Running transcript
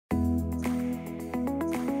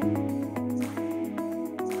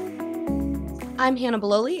I'm Hannah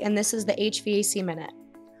Bololi, and this is the HVAC Minute.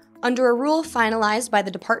 Under a rule finalized by the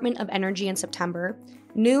Department of Energy in September,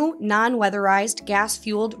 new, non-weatherized,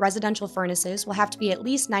 gas-fueled residential furnaces will have to be at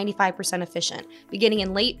least 95% efficient, beginning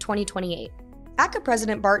in late 2028. ACA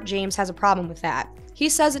President Bart James has a problem with that. He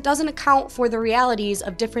says it doesn't account for the realities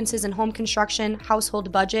of differences in home construction,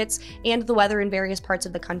 household budgets, and the weather in various parts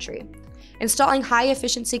of the country. Installing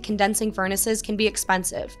high-efficiency condensing furnaces can be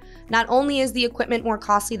expensive. Not only is the equipment more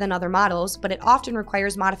costly than other models, but it often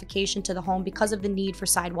requires modification to the home because of the need for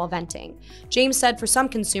sidewall venting. James said for some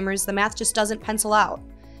consumers, the math just doesn't pencil out.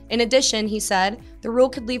 In addition, he said, the rule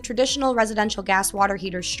could leave traditional residential gas water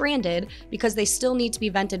heaters stranded because they still need to be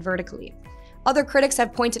vented vertically. Other critics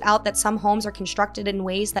have pointed out that some homes are constructed in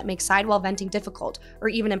ways that make sidewall venting difficult or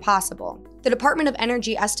even impossible. The Department of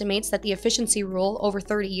Energy estimates that the efficiency rule over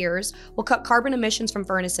 30 years will cut carbon emissions from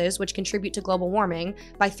furnaces, which contribute to global warming,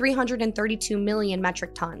 by 332 million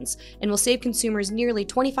metric tons and will save consumers nearly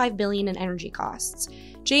 $25 billion in energy costs.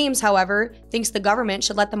 James, however, thinks the government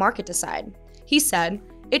should let the market decide. He said,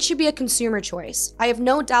 "It should be a consumer choice. I have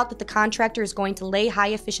no doubt that the contractor is going to lay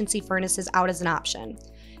high-efficiency furnaces out as an option."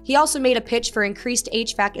 He also made a pitch for increased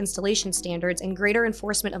HVAC installation standards and greater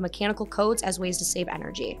enforcement of mechanical codes as ways to save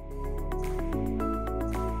energy.